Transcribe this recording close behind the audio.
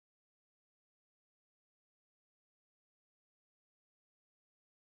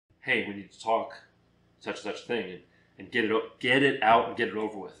hey, we need to talk such and such thing, and get it out and get it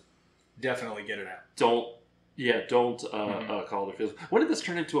over with. Definitely get it out. Don't call it a feels. When did this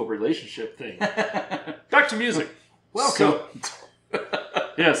turn into a relationship thing? Back to music. Welcome.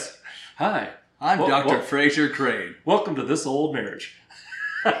 Yes. Hi. I'm Dr. Fraser Crane. Welcome to This Old Marriage.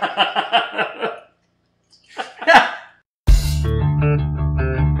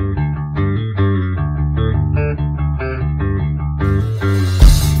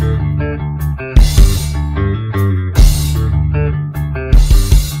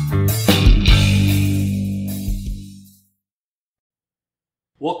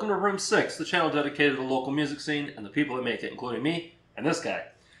 Welcome to Room 6, the channel dedicated to the local music scene and the people that make it, including me and this guy.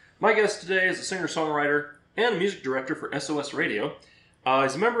 My guest today is a singer-songwriter and music director for SOS Radio.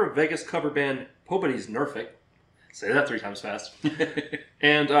 He's a member of Vegas cover band Pobody's Nerfic. Say that 3 times fast.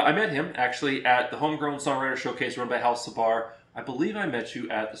 And I met him, actually, at the Homegrown Songwriter Showcase run by House of Bar. I believe I met you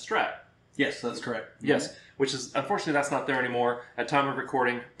at the Strat. Yes, that's correct. Yes, which is, unfortunately, that's not there anymore at time of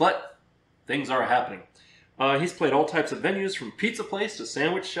recording, but things are happening. He's played all types of venues, from pizza place to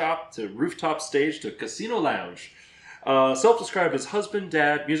sandwich shop to rooftop stage to casino lounge. Self-described as husband,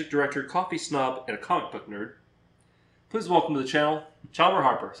 dad, music director, coffee snob, and a comic book nerd. Please welcome to the channel, Chalmer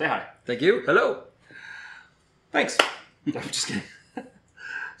Harper. Say hi. Thank you. Hello. Thanks. I'm just kidding.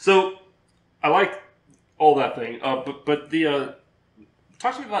 So, I like all that thing, but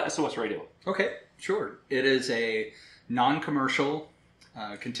talk to me about SOS Radio. Okay, sure. It is a non-commercial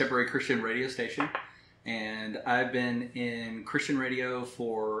contemporary Christian radio station. And I've been in Christian radio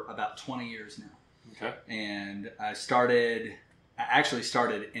for about 20 years now. Okay. And I actually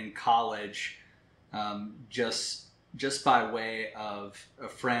started in college, just by way of a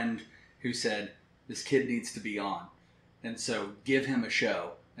friend who said, this kid needs to be on. And so give him a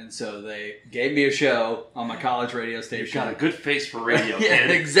show. And so they gave me a show on my college radio station. You've got a good face for radio, yeah, kid.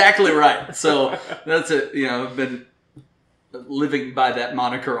 Exactly right. So that's it. You know, I've been living by that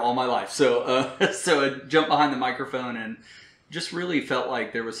moniker all my life. So so I jumped behind the microphone and just really felt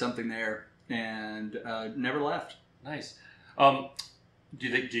like there was something there, and never left. Nice. Do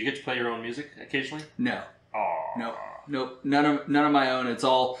you get to play your own music occasionally? No. Oh. Nope. None of my own. It's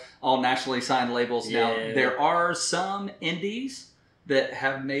all nationally signed labels. Yeah. Now there are some indies that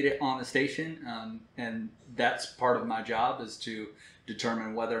have made it on the station, and that's part of my job, is to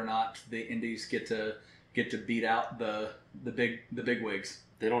determine whether or not the indies get to beat out the big wigs.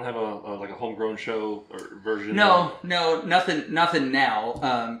 They don't have a homegrown show or version? No, nothing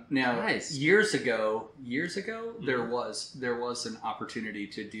now. Now, nice. years ago, there was an opportunity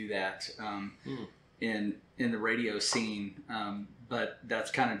to do that in the radio scene, but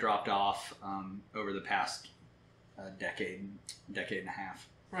that's kind of dropped off over the past decade and a half.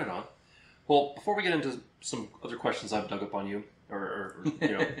 Right on. Well, before we get into some other questions I've dug up on you, or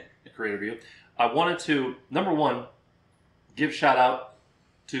creative you, I wanted to, number one, give shout out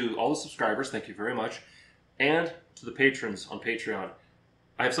to all the subscribers. Thank you very much. And to the patrons on Patreon.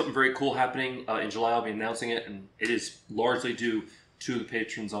 I have something very cool happening in July. I'll be announcing it, and it is largely due to the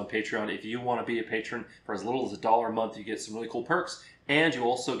patrons on Patreon. If you want to be a patron for as little as $1 a month, you get some really cool perks, and you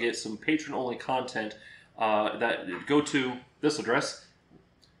also get some patron-only content that go to this address,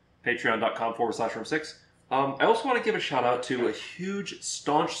 patreon.com/room6. I also want to give a shout out to a huge,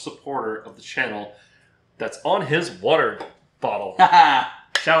 staunch supporter of the channel that's on his water bottle.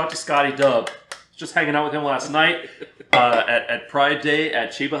 Shout out to Scotty Dub. Just hanging out with him last night at Pride Day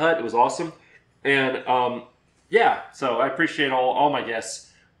at Chiba Hut. It was awesome. And yeah, so I appreciate all my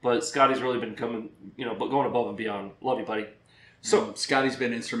guests, but Scotty's really been going above and beyond. Love you, buddy. So Scotty's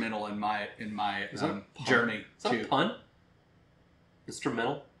been instrumental in my journey. Is that a pun?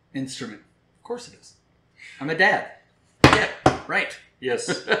 Instrumental? Instrument. Of course it is. I'm a dad. Yeah, right. Yes.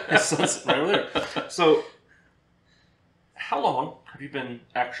 His son's right over there. So, how long have you been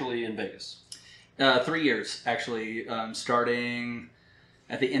actually in Vegas? 3 years, actually, starting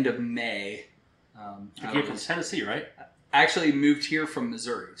at the end of May. You came from Tennessee, right? I actually moved here from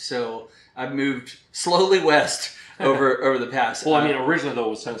Missouri, so I've moved slowly west over the past. Well, I mean, originally though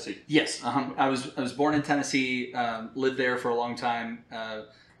it was Tennessee. Yes, I was born in Tennessee, lived there for a long time.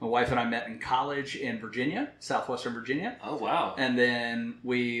 My wife and I met in college in Virginia, southwestern Virginia. Oh, wow. And then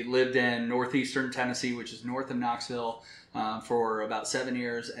we lived in northeastern Tennessee, which is north of Knoxville, for about 7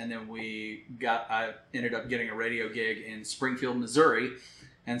 years. And then I ended up getting a radio gig in Springfield, Missouri.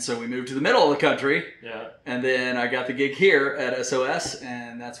 And so we moved to the middle of the country. Yeah. And then I got the gig here at SOS,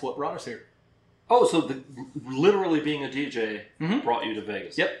 and that's what brought us here. Oh, so literally being a DJ brought you to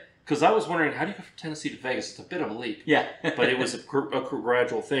Vegas. Yep. Because I was wondering, how do you go from Tennessee to Vegas? It's a bit of a leap. Yeah. But it was a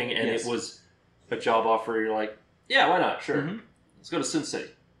gradual thing, and Yes. It was a job offer. You're like, yeah, why not? Sure. Let's go to Sin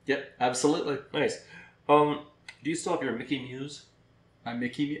City. Yep, absolutely. Nice. Do you still have your Mickey Muse? My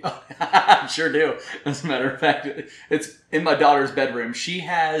Mickey, oh, I sure do. As a matter of fact, it's in my daughter's bedroom. She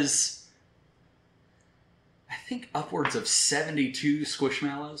has, I think, upwards of 72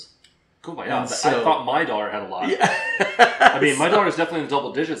 Squishmallows. Cool. Yeah, I thought my daughter had a lot. Yeah. I mean, my daughter's definitely in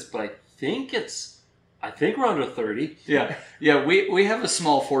double digits, but I think we're under 30. Yeah. Yeah, we have a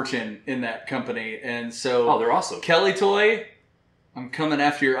small fortune in that company, and so... Oh, they're awesome. Kelly Toy, I'm coming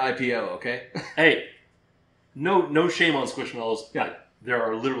after your IPO, okay? Hey, no shame on Squishmallows. Yeah. There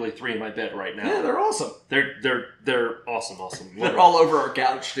are literally 3 in my bed right now. Yeah, they're awesome. They're awesome. They're all over our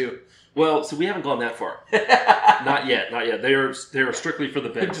couch, too. Well, so we haven't gone that far. Not yet. They are strictly for the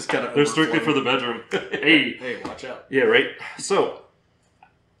bed. They're strictly for the bedroom. Hey, watch out. Yeah, right. So,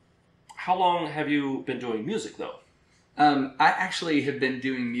 how long have you been doing music, though? I actually have been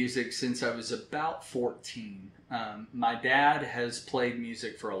doing music since I was about 14. My dad has played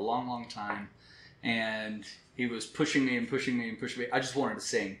music for a long, long time, and he was pushing me and pushing me and pushing me. I just wanted to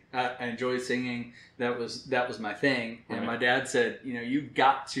sing. I enjoyed singing. That was my thing. Right. And my dad said, you've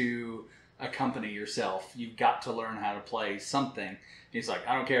got to accompany yourself. You've got to learn how to play something. He's like,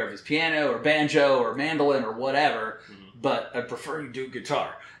 I don't care if it's piano or banjo or mandolin or whatever, but I prefer you do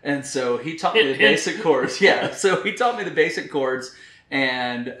guitar. And so he taught me the basic chords. Yeah, so he taught me the basic chords.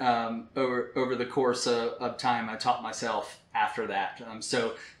 And over the course of time, I taught myself after that.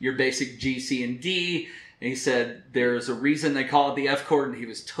 So your basic G, C, and D. And he said, there's a reason they call it the F chord, and he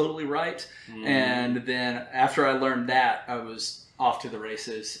was totally right. And then after I learned that, I was off to the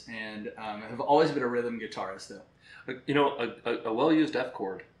races, and have always been a rhythm guitarist, though. A well-used F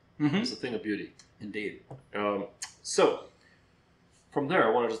chord is a thing of beauty. Indeed. So, from there, I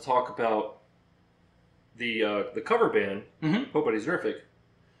wanted to talk about the cover band, Nobody's Terrific,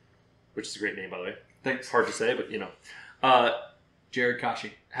 which is a great name, by the way. Thanks. Hard to say, but Jared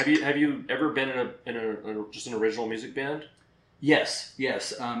Kashi. Have you ever been in just an original music band? Yes.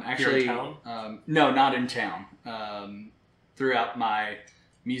 Actually, here in town? No, not in town. Throughout my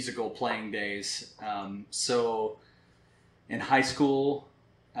musical playing days. So, in high school,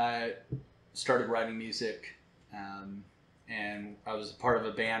 I started writing music, and I was a part of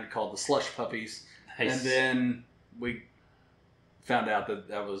a band called the Slush Puppies. Nice. And then we found out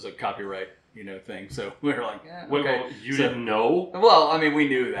that was a copyright thing. So we were like, okay. Wait, you didn't know? Well, I mean, we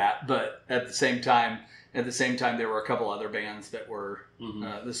knew that, but at the same time, there were a couple other bands that were.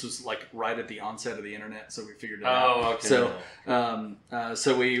 This was like right at the onset of the internet, so we figured it out. Oh, okay. So,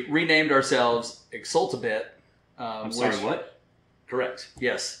 so we renamed ourselves Exultabit. I'm sorry, what? Correct.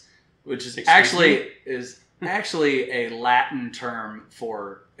 Yes, which is actually a Latin term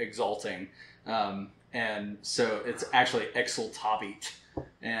for exulting, and so it's actually Exultabit.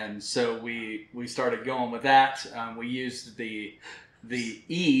 And so we started going with that. We used the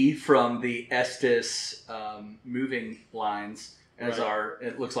E from the Estes moving lines as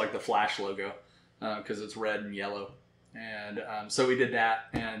it looks like the Flash logo because it's red and yellow. And so we did that,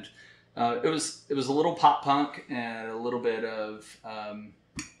 and it was a little pop punk and a little bit of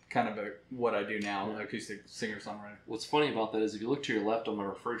kind of what I do now, acoustic singer-songwriter. What's funny about that is if you look to your left on my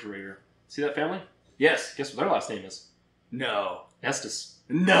refrigerator, see that family? Yes. Guess what their last name is? No. Estes.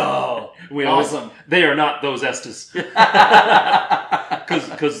 No. Awesome. They are not those Estes. Because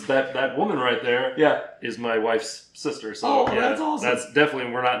that woman right there is my wife's sister. So that's awesome. That's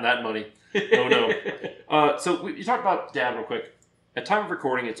definitely, we're not in that money. No. So you talked about Dad real quick. At time of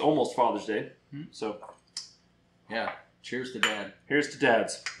recording, it's almost Father's Day. So yeah, cheers to Dad. Here's to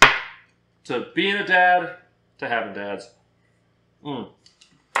dads. To being a dad, to having dads. And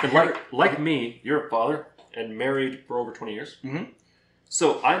like me, you're a father and married for over 20 years.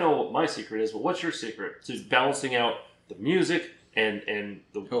 So I know what my secret is, but what's your secret to balancing out the music and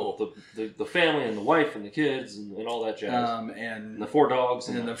the family and the wife and the kids and all that jazz? And the 4 dogs.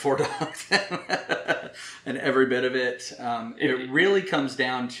 And the 4 dogs. And every bit of it. It really comes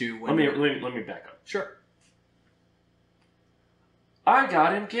down to when... Let me back up. Sure. I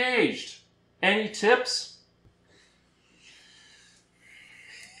got engaged. Any tips?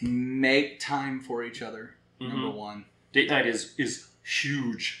 Make time for each other, number one. Date night is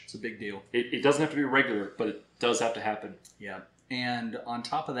huge. It's a big deal. It doesn't have to be regular, but it does have to happen. Yeah. And on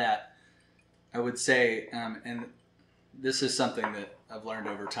top of that, I would say, and this is something that I've learned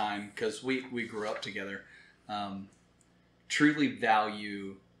over time, because we grew up together, truly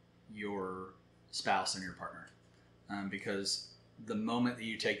value your spouse and your partner. Because the moment that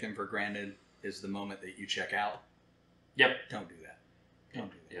you take them for granted is the moment that you check out. Yep. Don't do that. Don't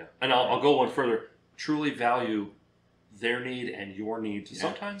do that. Yeah. And I'll go one further. Truly value their need and your need to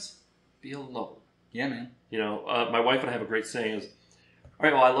sometimes be alone. Yeah, man. My wife and I have a great saying is, all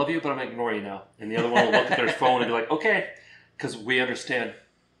right, well, I love you, but I'm going to ignore you now. And the other one will look at their phone and be like, okay, because we understand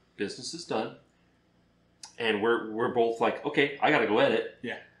business is done. And we're both like, okay, I got to go edit.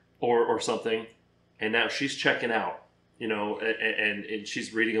 Yeah. Or something. And now she's checking out, you know, and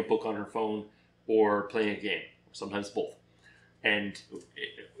she's reading a book on her phone or playing a game. Sometimes both. And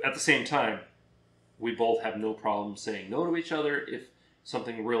at the same time, we both have no problem saying no to each other if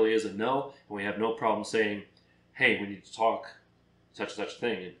something really is a no. And we have no problem saying, hey, we need to talk such and such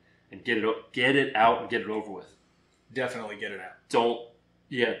thing and get it out and get it over with. Definitely get it out. Don't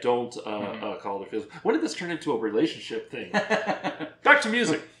call it a feelings. When did this turn into a relationship thing? Back to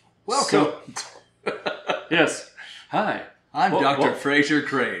music. Welcome. Yes. Hi. I'm Dr. Fraser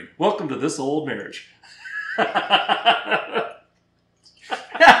Crane. Welcome to This Old Marriage.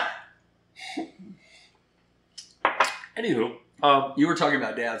 Anywho, you were talking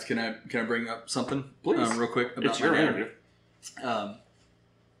about dads. Can I bring up something, please, real quick about it's your interview.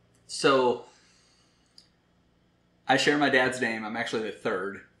 So I share my dad's name. I'm actually the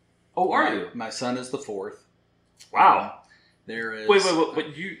third. Oh, are you? My son is the fourth. Wow. There is. Wait.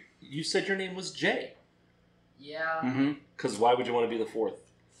 But you said your name was Jay. Yeah. Because why would you want to be the fourth?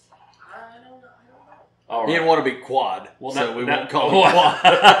 I don't know. All right. He didn't want to be Quad, well, so we won't call him him Quad.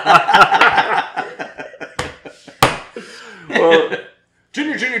 Well,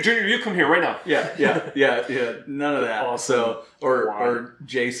 Junior, you come here right now. Yeah. None of that. Awesome. So, or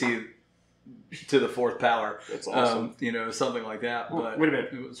JC to the fourth power. That's awesome. Something like that. But wait a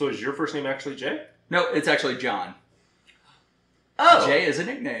minute. So is your first name actually Jay? No, it's actually John. Oh. Jay is a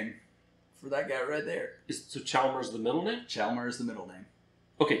nickname for that guy right there. So Chalmer's the middle name? Chalmer is the middle name.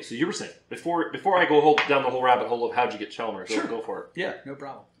 Okay, so you were saying, before I go down the whole rabbit hole of how'd you get Chalmer, so sure. Go for it. Yeah, no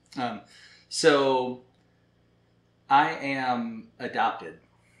problem. So I am adopted.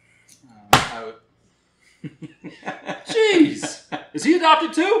 Jeez! Is he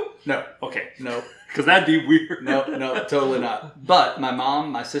adopted too? No. Okay. No. Because that'd be weird. No, totally not. But my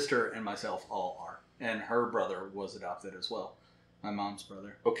mom, my sister, and myself all are. And her brother was adopted as well. My mom's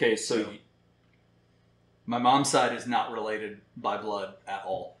brother. Okay, so my mom's side is not related by blood at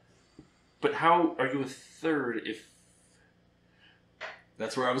all. But how are you a third if...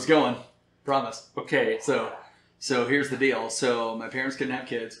 That's where I was going. Promise. Okay. So here's the deal. So my parents couldn't have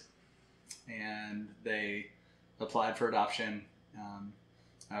kids. And they applied for adoption.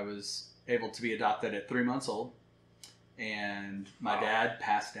 I was able to be adopted at 3 months old. And my dad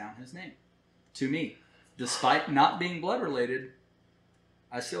passed down his name to me. Despite not being blood related,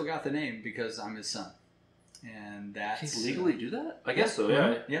 I still got the name because I'm his son. And that's... Can you legally do that? I guess so,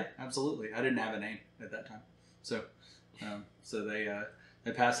 yeah. Yeah, absolutely. I didn't have a name at that time. So they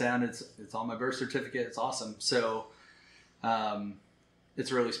passed down. It's on my birth certificate. It's awesome. So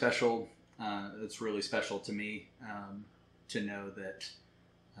it's really special. It's really special to me to know that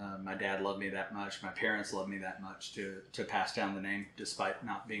my dad loved me that much. My parents loved me that much to pass down the name despite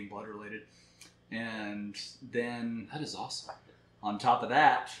not being blood related. And then... That is awesome. On top of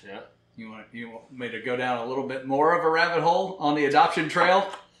that... Yeah. You want me to go down a little bit more of a rabbit hole on the adoption trail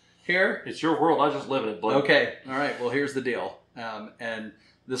here? It's your world. I just live in it, bud. Okay. All right. Well, here's the deal. And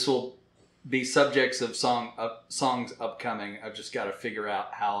this will be subjects of songs upcoming. I've just got to figure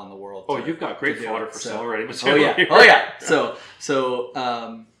out how in the world. You've got great fodder for songwriting material. Oh yeah. So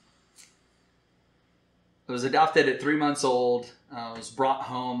I was adopted at 3 months old. I was brought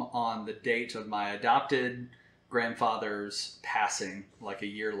home on the date of my adopted grandfather's passing, like a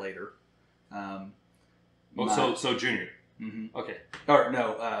year later. So junior. Mm-hmm. Okay. Or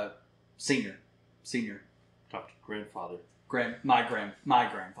no, senior. Dr. Grandfather. My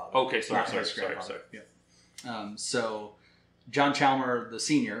grandfather. Okay, sorry. Yeah. So John Chalmer the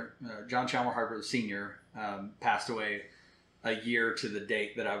senior, John Chalmer Harper the senior, passed away a year to the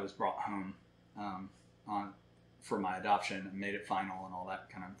date that I was brought home for my adoption and made it final and all that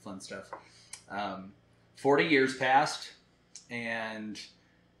kind of fun stuff. 40 years passed and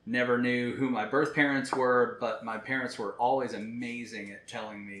never knew who my birth parents were, but my parents were always amazing at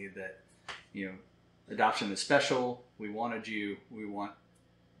telling me that, adoption is special. We wanted you. We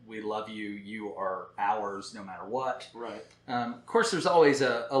love you. You are ours no matter what. Right. Of course, there's always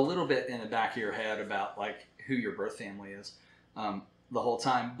a little bit in the back of your head about like who your birth family is the whole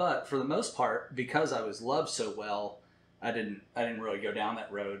time. But for the most part, because I was loved so well, I didn't really go down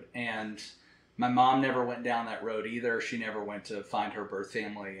that road. And my mom never went down that road either. She never went to find her birth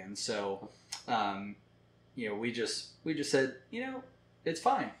family. And so, we just said, it's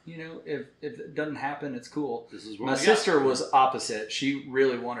fine. If it doesn't happen, it's cool. My sister was opposite. She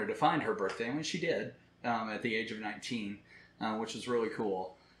really wanted to find her birth family. She did at the age of 19, which was really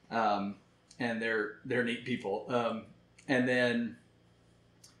cool. And they're neat people. And then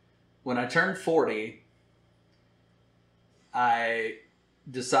when I turned 40, I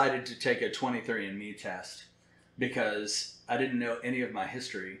decided to take a 23andMe test because I didn't know any of my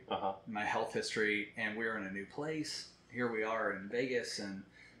history, my health history, and we were in a new place. Here we are in Vegas, and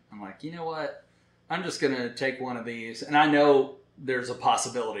I'm like, you know what? I'm just going to take one of these. And I know there's a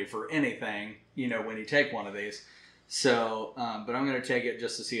possibility for anything, you know, when you take one of these. So, but I'm going to take it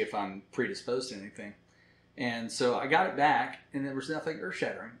just to see if I'm predisposed to anything. And so I got it back, and there was nothing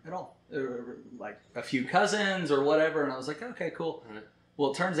earth-shattering at all. There were like a few cousins or whatever, and I was like, okay, cool. Right.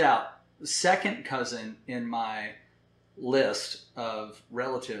 Well, it turns out the second cousin in my list of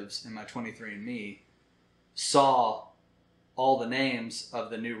relatives in my 23andMe saw all the names of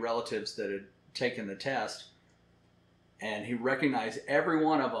the new relatives that had taken the test, and he recognized every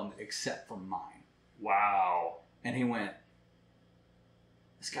one of them except for mine. Wow. And he went,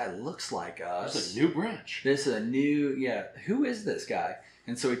 this guy looks like us. This is a new branch. This is a new, yeah, who is this guy?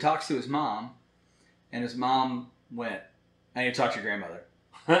 And so he talks to his mom, and his mom went, I need to talk to your grandmother.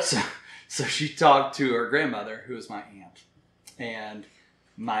 So she talked to her grandmother, who was my aunt. And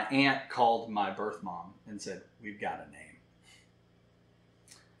my aunt called my birth mom and said, we've got a name.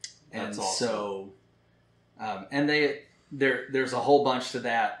 That's and awesome. So, and there's a whole bunch to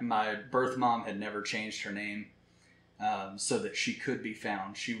that. My birth mom had never changed her name so that she could be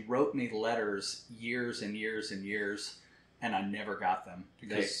found. She wrote me letters years and years and years, and I never got them.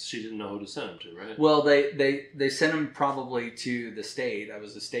 Because she didn't know who to send them to, right? Well, they sent them probably to the state. I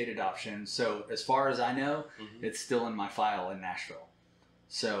was a state adoption. So as far as I know, it's still in my file in Nashville.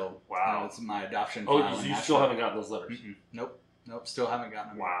 So wow, it's my adoption file in you Nashville. Still haven't gotten those letters? Nope, still haven't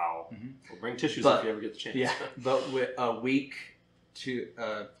gotten them. Wow. Well, bring tissues if you ever get the chance. Yeah, but a week to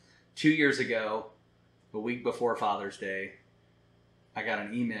 2 years ago, a week before Father's Day, I got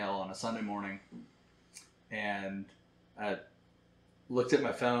an email on a Sunday morning, and I looked at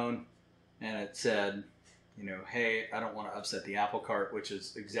my phone, and it said, you know, hey, I don't want to upset the apple cart, which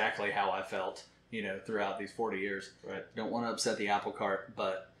is exactly how I felt, you know, throughout these 40 years. Right. Don't want to upset the apple cart,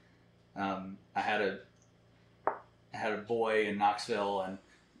 but I had a boy in Knoxville and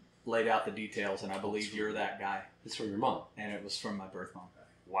laid out the details, and I believe you're that guy. It's from your mom. And it was from my birth mom.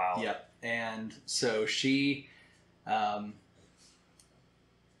 Wow. Yep. And so she, I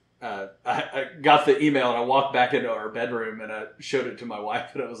got the email, and I walked back into our bedroom, and I showed it to my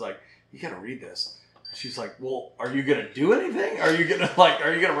wife, and I was like, you got to read this. She's like, well, are you going to do anything? Are you going to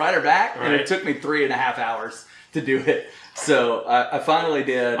write her back? Right. And it took me 3.5 hours to do it. So I finally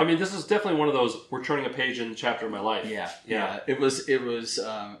did. I mean, this is definitely one of those, we're turning a page in the chapter of my life. Yeah. It was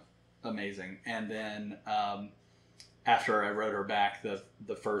amazing. And then after I wrote her back,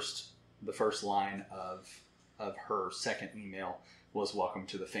 the first line of her second email was "Welcome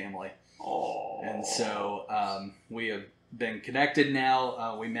to the family." Oh. And so we have been connected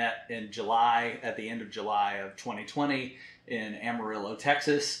now. We met in July, at the end of July of 2020 in Amarillo,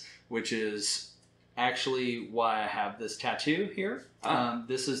 Texas, which is actually why I have this tattoo here.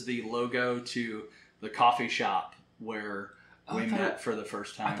 This is the logo to the coffee shop where we met for the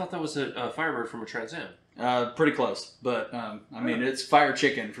first time. I thought that was a Firebird from a Trans Am. Pretty close, but I mean, it's fire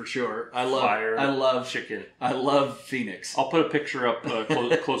chicken for sure. I love chicken. I love Phoenix. I'll put a picture up,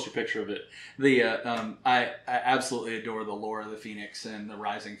 closer picture of it. I absolutely adore the lore of the Phoenix and the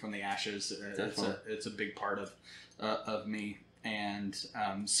rising from the ashes. It's a big part of me. And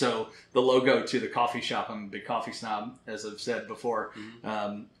so the logo to the coffee shop, I'm a big coffee snob, as I've said before.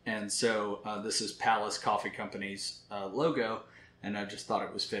 And so this is Palace Coffee Company's logo. And I just thought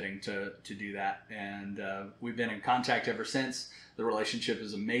it was fitting to do that. And we've been in contact ever since. The relationship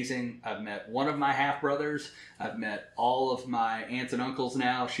is amazing. I've met one of my half-brothers. I've met all of my aunts and uncles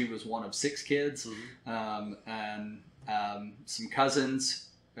now. She was one of 6 kids. And some cousins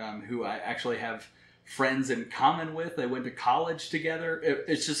who I actually have friends in common with. They went to college together.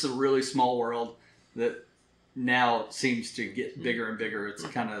 It's just a really small world that now seems to get bigger and bigger. It's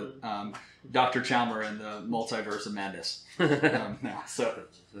kind of Dr. Chalmer and the Multiverse of Madness. So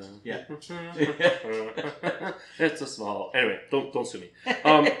yeah, it's a small. Anyway, don't sue me.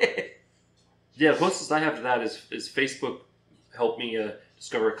 Yeah, the closest I have to that is Facebook helped me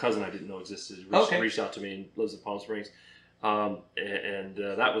discover a cousin I didn't know existed. Reached out to me and lives in Palm Springs, and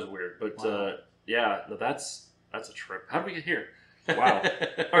that was weird. But wow. Yeah, no, that's a trip. How did we get here? Wow.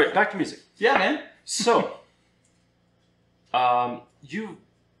 All right, back to music. Yeah, man. So, you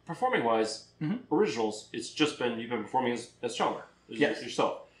performing wise, originals. It's just been you've been performing as Chalmer,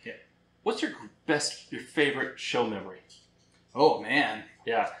 yourself. Yeah. What's your favorite show memory? Oh man.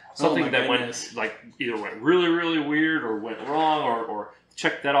 Yeah, something that went like either went really really weird or went wrong or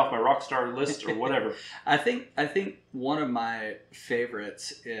check that off my rock star list or whatever. I think one of my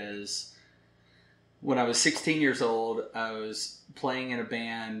favorites is when I was 16 years old. I was playing in a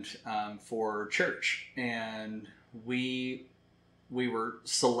band for church, and we were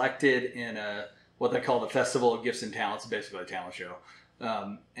selected in what they call the Festival of Gifts and Talents, basically a talent show.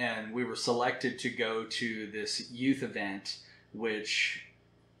 And we were selected to go to this youth event, which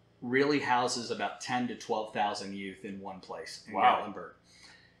really houses about 10 to 12,000 youth in one place in Gatlinburg.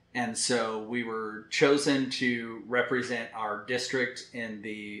 And so we were chosen to represent our district in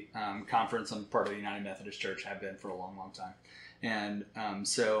the conference. I'm part of the United Methodist Church, have been for a long, long time. And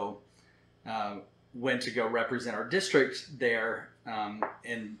so went to go represent our district there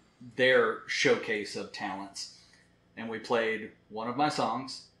in their showcase of talents. And we played one of my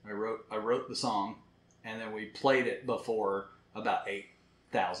songs. I wrote the song, and then we played it before about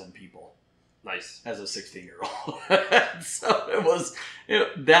 8,000 people. Nice. As a 16-year-old. So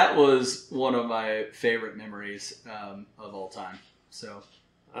that was one of my favorite memories of all time. So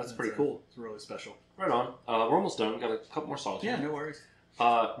that's pretty cool. It's really special. Right on. We're almost done. We've got a couple more songs. Yeah, no worries.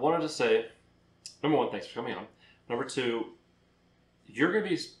 Wanted to say, number one, thanks for coming on. Number two, you're going to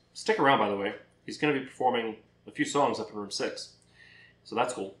be, stick around by the way, he's going to be performing a few songs up in room 6. So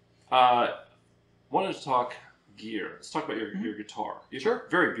that's cool. Wanted to talk gear. Let's talk about your guitar. You have a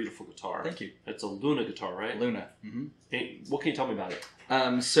very beautiful guitar. Thank you. It's a Luna guitar, right? Luna. Mm-hmm. Hey, what can you tell me about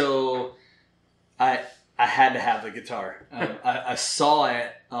it? So I had to have the guitar. I saw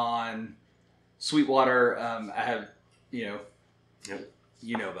it on Sweetwater. I have, you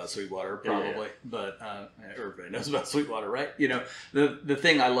know about Sweetwater probably, but everybody knows about Sweetwater, right? The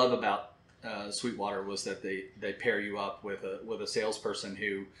thing I love about Sweetwater was that they pair you up with a salesperson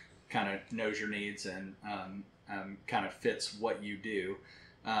who kind of knows your needs and kind of fits what you do.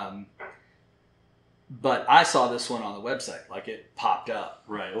 But I saw this one on the website, like it popped up.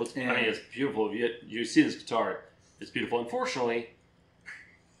 Right. Well, it's beautiful. You see this guitar, it's beautiful. Unfortunately,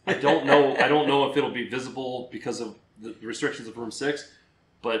 I don't know if it'll be visible because of the restrictions of room 6,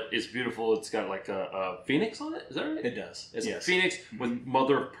 but it's beautiful. It's got like a phoenix on it. Is that right? It does. It's a phoenix with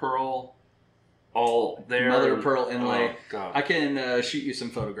mother of pearl all there. Mother of pearl inlay. Oh, God. I can shoot you some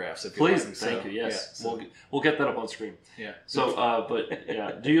photographs if you please. like. Thank you. Yes, Yeah, we'll get that up on screen. Yeah. So, but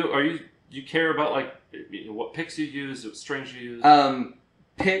yeah, do you care about like what picks you use, what strings you use?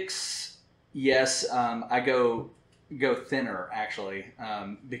 Picks, yes. I go thinner actually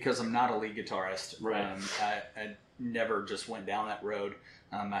because I'm not a lead guitarist. Right. I never just went down that road.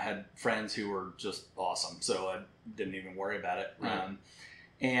 I had friends who were just awesome, so I didn't even worry about it. Right.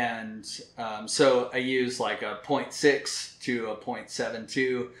 So I use like a 0.6 to a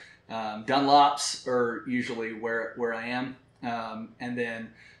 0.72. Dunlops are usually where I am. And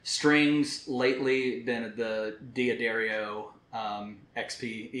then strings lately been at the Diodario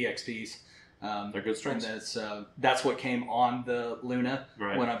EXPs. They're good strings. And that's what came on the Luna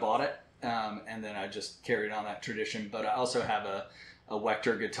when I bought it. And then I just carried on that tradition. But I also have a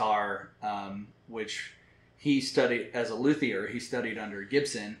Wechter guitar, which he studied as a luthier. He studied under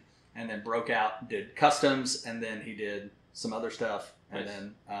Gibson and then broke out, did customs, and then he did some other stuff. And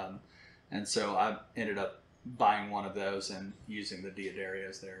then, and so I ended up buying one of those and using the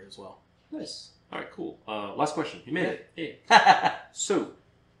Diodarios there as well. Nice. All right, cool. Last question. You made it. Hey. So,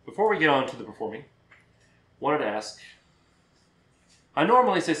 before we get on to the performing, wanted to ask, I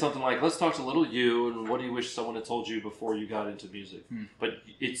normally say something like, let's talk to little you and what do you wish someone had told you before you got into music? But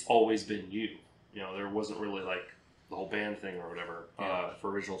it's always been you. There wasn't really like the whole band thing or whatever for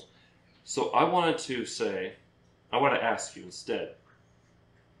originals. So I wanted to ask you instead,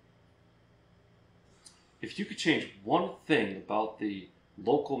 if you could change one thing about the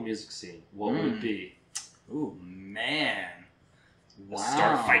local music scene, what would it be? Ooh, man. Wow.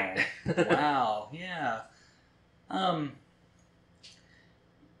 Start a fight. Wow, yeah.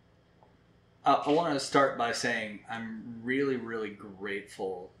 I want to start by saying I'm really, really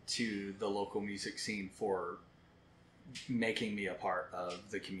grateful to the local music scene for making me a part of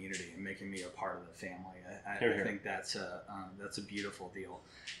the community and making me a part of the family. I think that's a beautiful deal.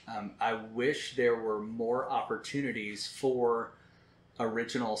 I wish there were more opportunities for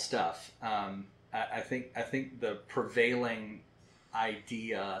original stuff. I think the prevailing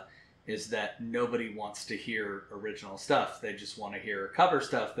idea is that nobody wants to hear original stuff. They just want to hear cover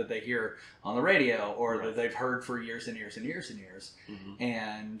stuff that they hear on the radio or that they've heard for years and years and years and years. Mm-hmm.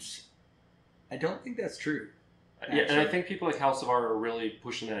 And I don't think that's true. Yeah, and I think people like House of Art are really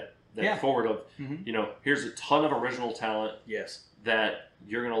pushing that forward of, here's a ton of original talent that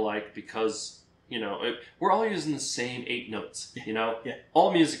you're going to like because, we're all using the same 8 notes,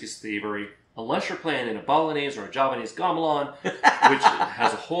 All music is thievery. unless you're playing in a Balinese or a Javanese gamelan, which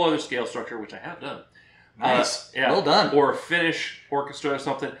has a whole other scale structure, which I have done. Nice. Well done. Or a Finnish orchestra or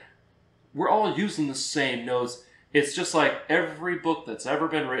something. We're all using the same notes. It's just like every book that's ever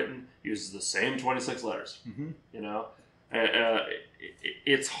been written uses the same 26 letters. You know,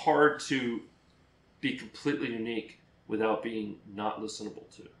 it's hard to be completely unique without being not listenable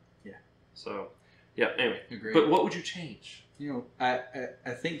to. Yeah. So, yeah. Anyway, Agreed. But what would you change? You know,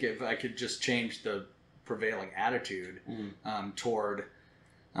 I think if I could just change the prevailing attitude toward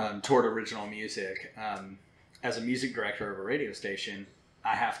original music. As a music director of a radio station,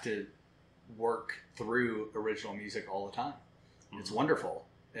 I have to work through original music all the time. It's wonderful.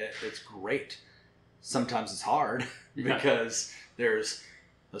 It's great. Sometimes it's hard because there's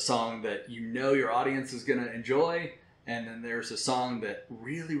a song that you know your audience is going to enjoy, and then there's a song that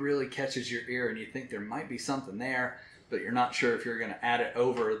really, really catches your ear, and you think there might be something there, but you're not sure if you're going to add it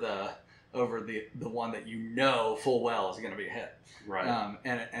over the one that you know full well is going to be a hit. Right.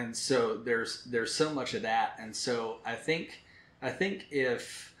 And so there's so much of that, and so I think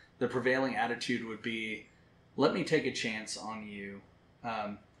if the prevailing attitude would be, let me take a chance on you.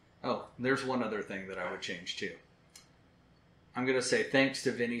 There's one other thing that I would change too. I'm going to say thanks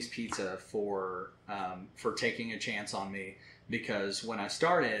to Vinny's Pizza for taking a chance on me, because when I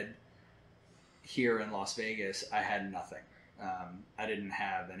started here in Las Vegas, I had nothing. I didn't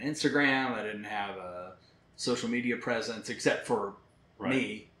have an Instagram. I didn't have a social media presence except for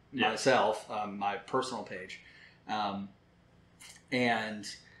myself, my personal page. And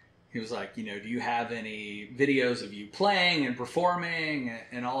he was like, do you have any videos of you playing and performing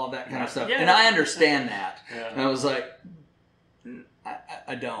and all of that kind of stuff? Yeah. And I understand that. Yeah. And I was like,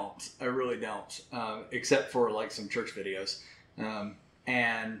 I don't. I really don't. Except for like some church videos.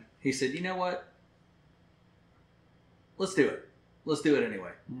 And he said, you know what? Let's do it. Let's do it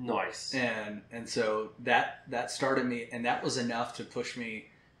anyway. Nice. And so that started me, and that was enough to push me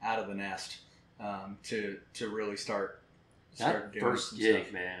out of the nest to really start that doing first gig,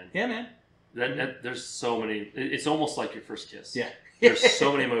 stuff. Man. Yeah, man. That there's so many. It's almost like your first kiss. Yeah. There's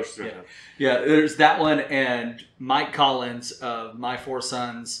so many emotions through it. Yeah, there's that one, and Mike Collins of My Four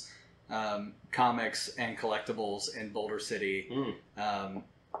Sons Comics and Collectibles in Boulder City.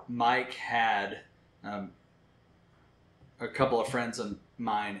 Mike had a couple of friends of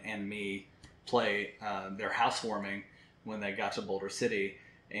mine and me play their housewarming when they got to Boulder City.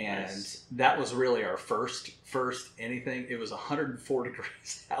 And that was really our first anything. It was 104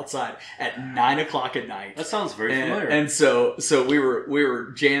 degrees outside at 9 o'clock at night. That sounds very familiar. And so we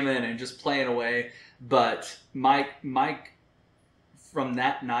were jamming and just playing away. But Mike, from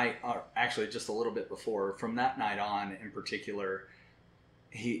that night, or actually just a little bit before, from that night on in particular,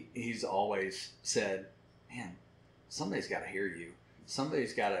 he's always said, "Man, somebody's got to hear you.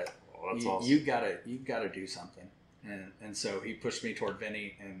 Somebody's got to. Awesome. You've got to do something." And so he pushed me toward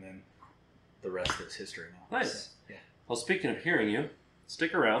Vinny, and then the rest is history now. Nice. So, yeah. Well, speaking of hearing you,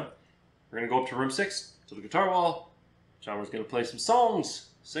 stick around. We're going to go up to room 6, to the guitar wall. Chalmer's going to play some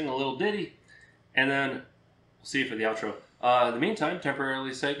songs, sing a little ditty, and then we'll see you for the outro. In the meantime,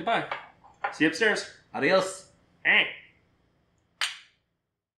 temporarily say goodbye. See you upstairs. Adios.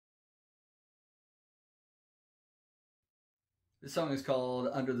 This song is called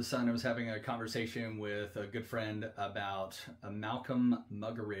Under the Sun. I was having a conversation with a good friend about a Malcolm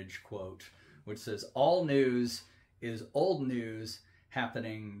Muggeridge quote, which says, "All news is old news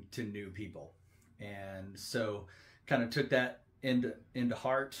happening to new people." And so kind of took that into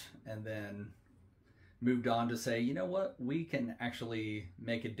heart, and then moved on to say, you know what? We can actually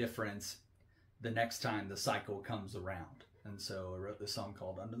make a difference the next time the cycle comes around. And so I wrote this song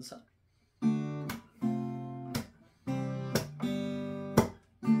called Under the Sun.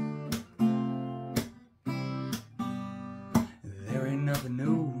 Nothing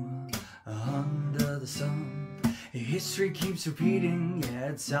new under the sun. History keeps repeating, yeah,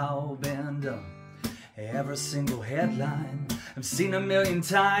 it's all been done. Every single headline I've seen 1,000,000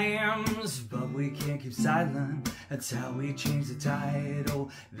 times, but we can't keep silent. That's how we change the tide. Oh,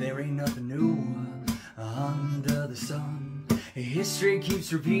 there ain't nothing new under the sun. History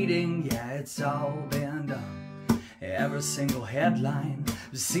keeps repeating, yeah, it's all been done. Every single headline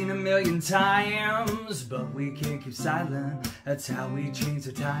I've seen 1,000,000 times, but we can't keep silent. That's how we change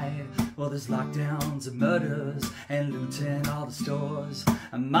the tide. Well, there's lockdowns and murders and looting all the stores,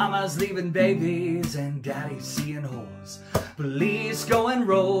 and mama's leaving babies and daddy's seeing whores. Police going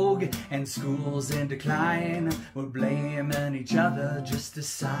rogue and schools in decline. We're blaming each other, just a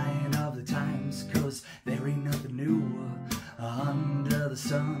sign of the times, 'cause there ain't nothing new under the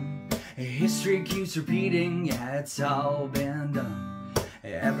sun. History keeps repeating, yeah, it's all been done.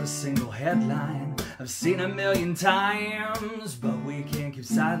 Every single headline I've seen a million times, but we can't keep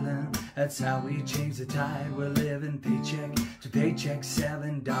silent. That's how we change the tide. We're living paycheck to paycheck,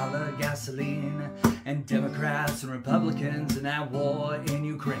 $7 gasoline, and Democrats and Republicans in that war in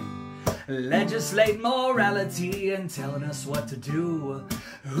Ukraine. Legislate morality and telling us what to do,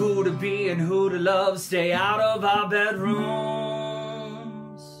 who to be and who to love. Stay out of our bedrooms,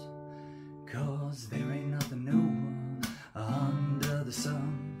 'cause there ain't nothing new under the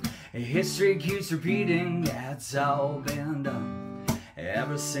sun. History keeps repeating, that's all been done.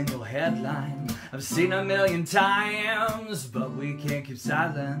 Every single headline I've seen a million times, but we can't keep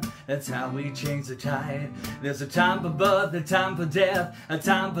silent. That's how we change the tide. There's a time for birth, a time for death, a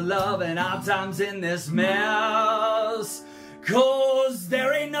time for love, and our time's in this mess. 'Cause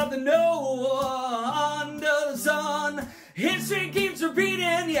there ain't nothing new under the sun. History keeps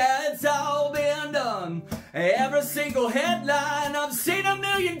repeating, yeah, it's all been done. Every single headline I've seen a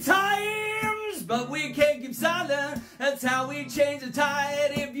million times, but we can't keep silent. That's how we change the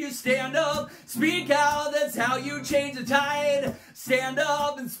tide. If you stand up, speak out, that's how you change the tide. Stand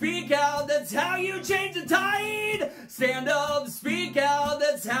up and speak out, that's how you change the tide. Stand up, speak out,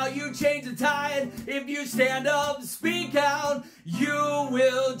 that's how you change the tide. If you stand up, speak out, you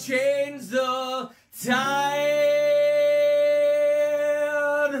will change the tide.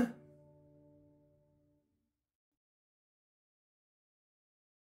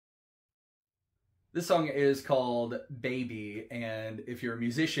 This song is called BAE-B, and if you're a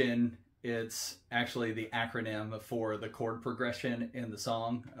musician, it's actually the acronym for the chord progression in the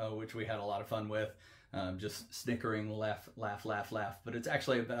song, which we had a lot of fun with, just snickering, laugh, laugh, laugh, laugh. But it's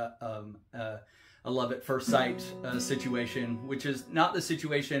actually about a love at first sight situation, which is not the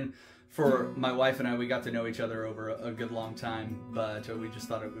situation for my wife and I. We got to know each other over a good long time, but we just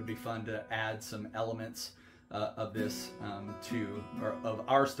thought it would be fun to add some elements of this of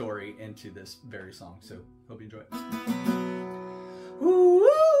our story into this very song. So hope you enjoy it. Ooh,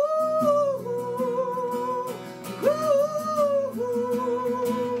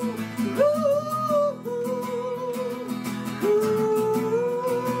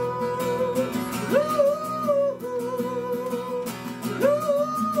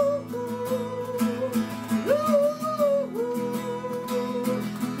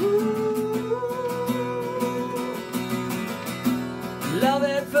 love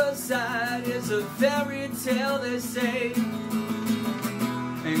at first sight is a fairy tale, they say,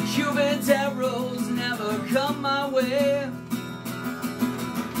 and Cupid's arrows never come my way.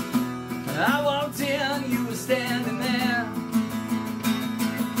 I walked in, you were standing there.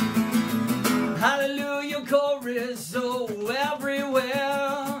 Hallelujah chorus, oh,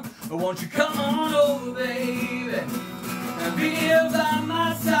 everywhere. Won't you come on over, baby, and be here by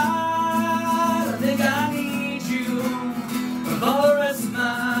my side? I think I need you for the rest of my life.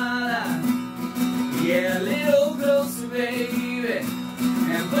 Yeah, a little closer, baby,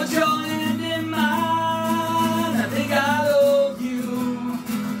 and put your hand in mine. I think I love you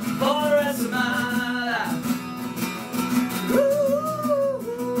for the rest of my life. Ooh,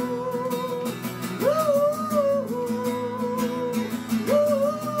 ooh, ooh.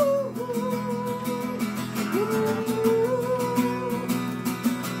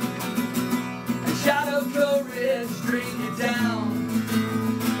 A shot of courage, drink it down.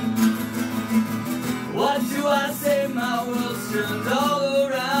 What do I say? My world's turned all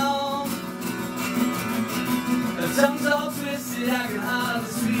around. The tongue's all twisted, I can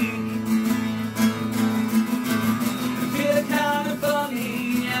hardly speak. I feel kind of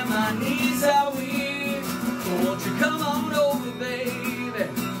funny and my knees are weak. Won't you come on over, baby,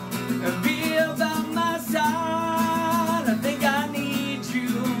 and be about my side? I think I need you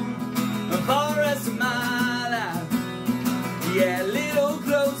for the rest of my life. Yeah, a little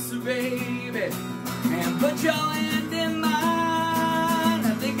closer, baby, and put your hand in mine.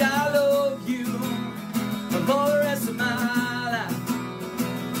 I think I love you for the rest of my life.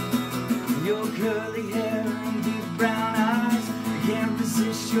 Your curly hair and deep brown eyes, I can't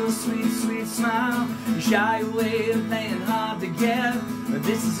resist your sweet, sweet smile. You shy away of playing hard to get, but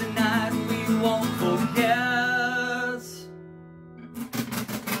this is a night we won't forget.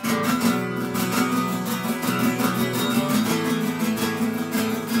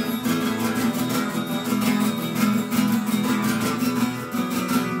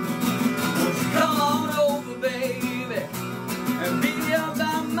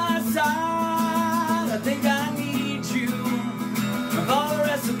 I think I need you for the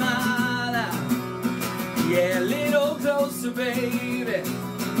rest of my life. Yeah, a little closer, baby,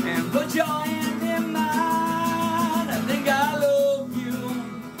 and put your hand in mine. I think I love you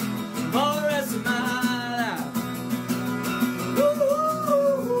for the rest of my life. Ooh.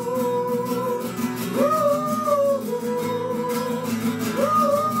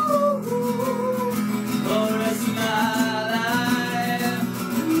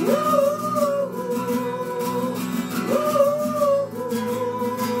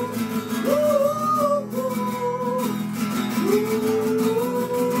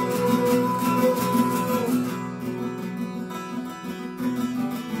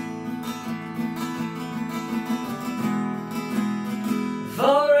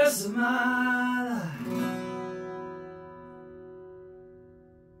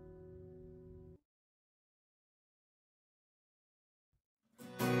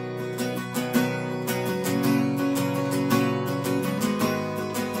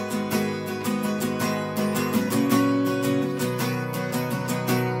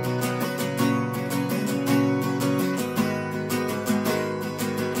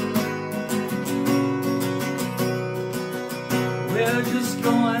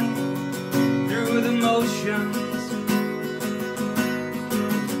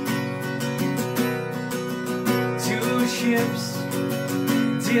 ships,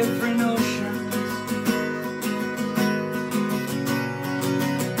 different oceans.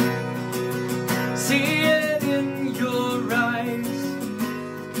 See it in your eyes,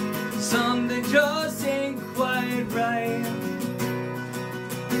 something just ain't quite right.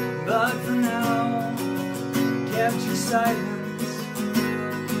 But for now, kept your silence.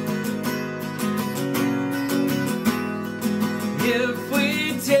 If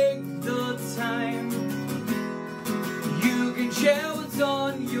we take the time, you can share what's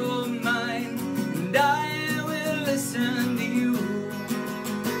on your mind, and I will listen to you.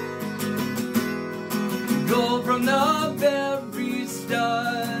 Go from the very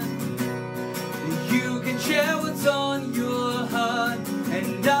start. You can share what's on your heart,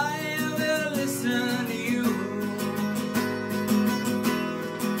 and I will listen to you.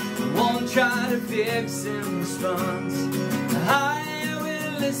 Won't try to fix in response. I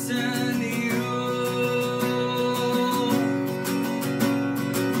will listen to you.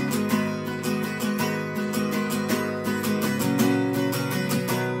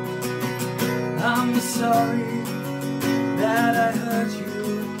 I'm sorry that I hurt you.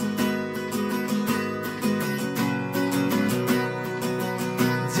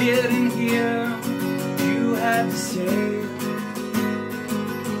 Didn't hear you had to say.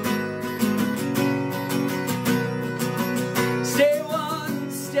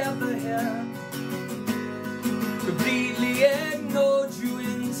 Step ahead, completely ignored you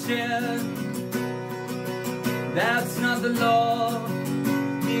instead. That's not the law of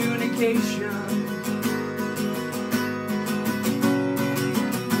communication.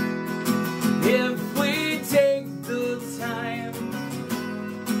 If we take the time,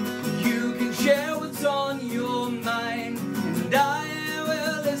 you can share what's on your mind, and I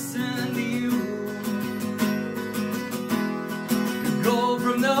will listen to you. Go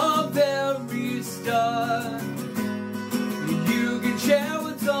from the very start. You can share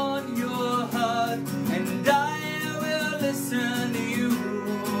what's on your heart, and I will listen to you.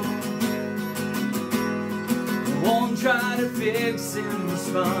 Won't try to fix in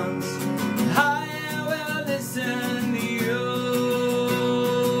response. I will listen to you.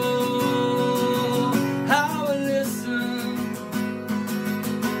 I will listen.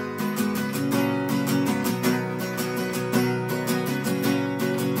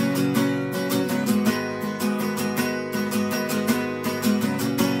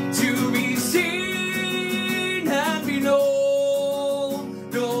 To be seen and be known,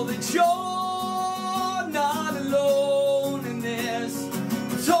 know that you're not alone in this.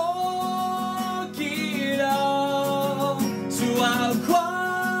 Talk it out. So I'll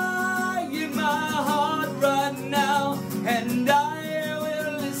quiet my heart right now, and I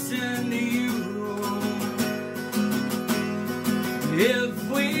will listen to you. If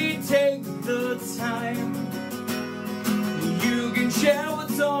we take the time, you can share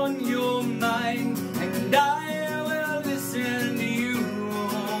what's on your mind, and I will listen to you.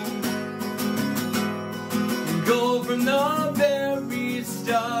 Go from the very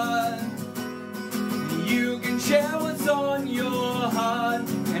start. You can share what's on your heart,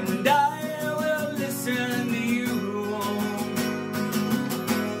 and I will listen to you.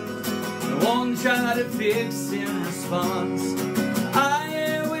 I won't try to fix in response.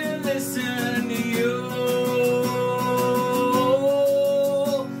 I will listen to you.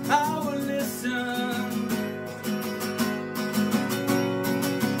 I will listen.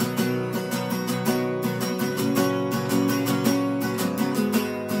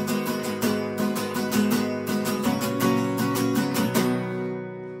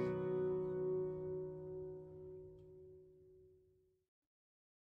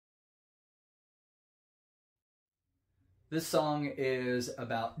 This song is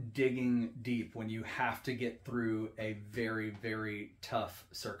about digging deep when you have to get through a very, very tough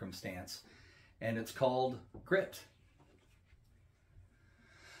circumstance. And it's called Grit.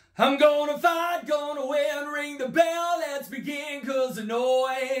 I'm gonna fight, gonna win, ring the bell, let's begin, 'cause I know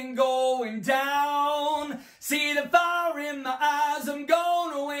I ain't going down. See the fire in my eyes, I'm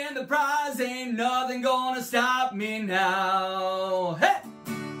gonna win the prize, ain't nothing gonna stop me now. Hey!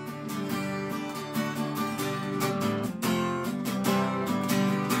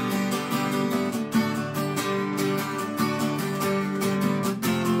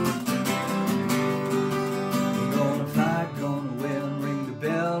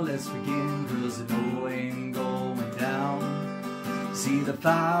 Let's begin, 'cause I know I ain't going down. See the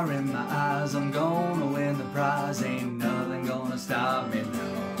fire in my eyes, I'm gonna win the prize, ain't nothing gonna stop me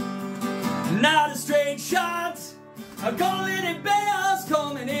now. Not a straight shot, I'm gonna let it bells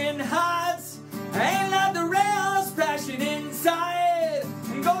coming in hot. I ain't like the rails crashing inside.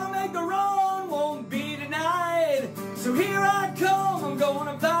 I'm gonna make the run, won't be denied. So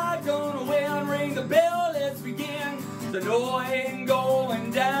 'cause I know I ain't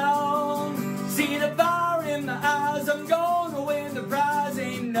going down. See the fire in my eyes, I'm gonna win the prize.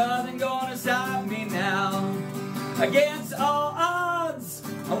 Ain't nothing gonna stop me now. Against all odds,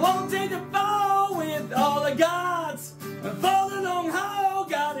 I won't take the fall with all I got. For the long haul,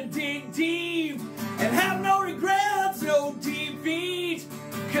 gotta dig deep and have no regrets, no defeat,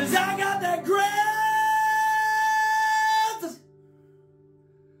 'cause I got that grit.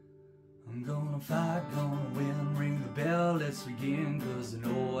 I'm gonna fight, gonna win, ring the bell, let's begin, 'cause I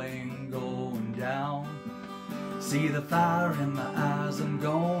know I ain't going down. See the fire in my eyes, I'm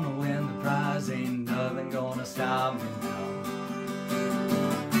gonna win the prize. Ain't nothing gonna stop me now.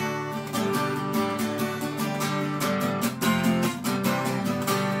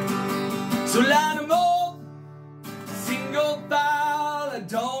 So line 'em up, single file, I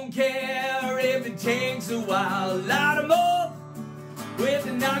don't care if it takes a while. Line 'em up with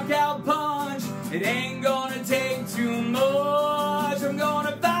a knockout punch, it ain't gonna take too much. I'm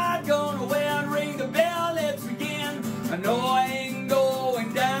gonna fight, gonna win, ring the bell, let's begin. I know I ain't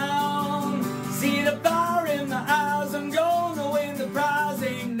going down. See the fire in my eyes, I'm gonna win the prize.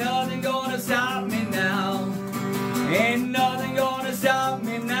 Ain't nothing gonna stop me now. Ain't nothing gonna stop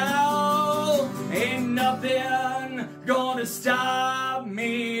me now. Ain't nothing gonna stop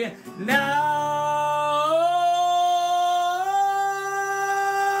me now.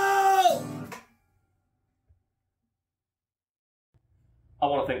 I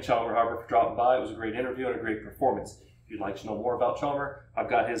want to thank Chalmer Harper for dropping by. It was a great interview and a great performance. If you'd like to know more about Chalmer, I've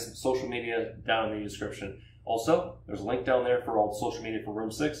got his social media down in the description. Also, there's a link down there for all the social media for Room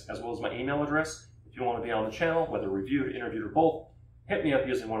 6, as well as my email address. If you want to be on the channel, whether reviewed, interviewed, or both, hit me up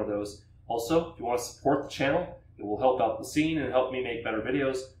using one of those. Also, if you want to support the channel, it will help out the scene and help me make better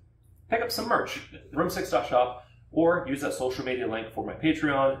videos. Pick up some merch at room6.shop or use that social media link for my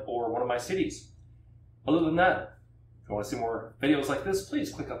Patreon or one of my CDs. Other than that, if you want to see more videos like this,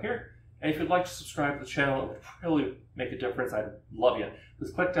 please click up here. And if you'd like to subscribe to the channel, it would really make a difference. I'd love you.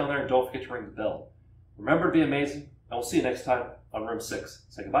 Just click down there and don't forget to ring the bell. Remember to be amazing, and we'll see you next time on Room 6.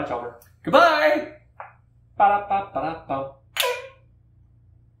 Say goodbye, Chalmer. Goodbye! Ba-da-ba-ba-da-ba.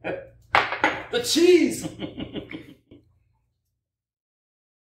 The cheese!